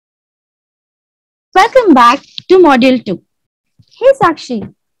Welcome back to Module 2. Hey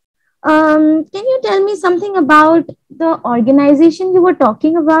Sakshi, can you tell me something about the organization you were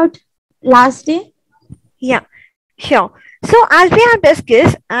talking about last day? Yeah, sure. So, as we have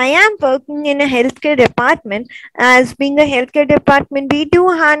discussed, I am working in a healthcare department. As being a healthcare department, we do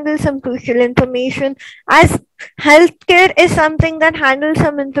handle some crucial information. As healthcare is something that handles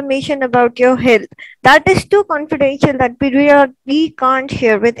some information about your health that is too confidential that we can't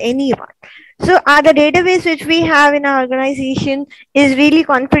share with anyone. So, the database which we have in our organization is really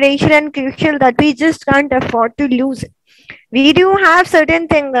confidential and crucial that we just can't afford to lose it. We do have certain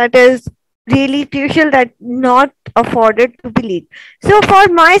thing that is really crucial that not afforded to be leaked. So for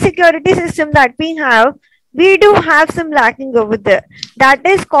my security system that we do have some lacking over there. That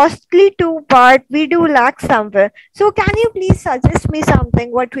is costly too, but we do lack somewhere. So can you please suggest me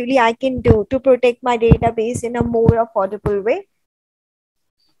something what really I can do to protect my database in a more affordable way?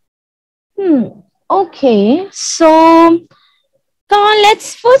 Okay, so come on,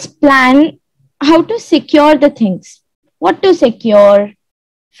 let's first plan how to secure the things. What to secure,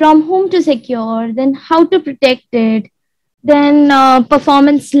 from whom to secure, then how to protect it, then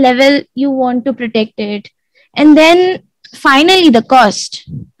performance level you want to protect it, and then finally the cost.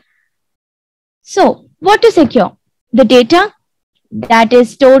 So what to secure? The data that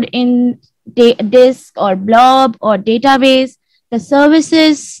is stored in disk or blob or database, the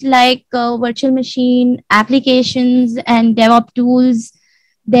services like virtual machine, applications and DevOps tools,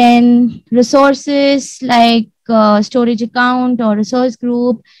 then resources like storage account or resource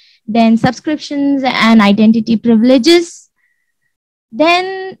group, then subscriptions and identity privileges.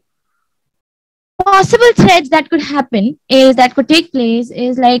 Then possible threats that could happen is that could take place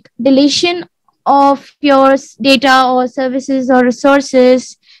is like deletion of your data or services or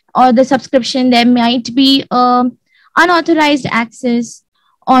resources or the subscription. There might be unauthorized access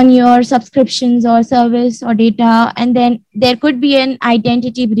on your subscriptions or service or data, and then there could be an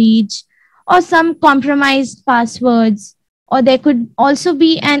identity breach or some compromised passwords, or there could also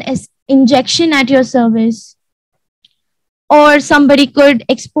be an injection at your service, or somebody could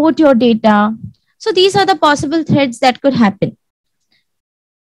export your data. So these are the possible threats that could happen.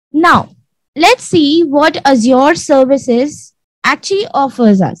 Now, let's see what Azure services actually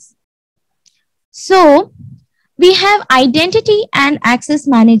offers us. So we have identity and access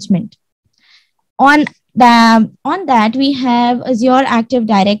management. On that, we have Azure Active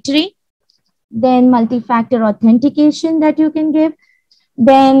Directory, then multi-factor authentication that you can give.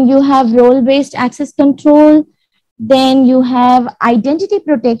 Then you have role-based access control. Then you have identity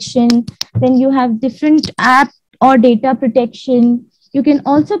protection. Then you have different app or data protection. You can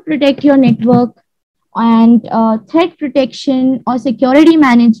also protect your network and threat protection or security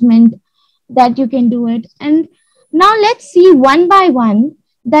management that you can do it. And now let's see one by one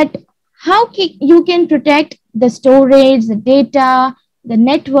that how you can protect the storage, the data, the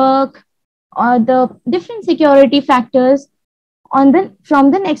network, or the different security factors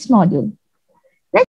from the next module.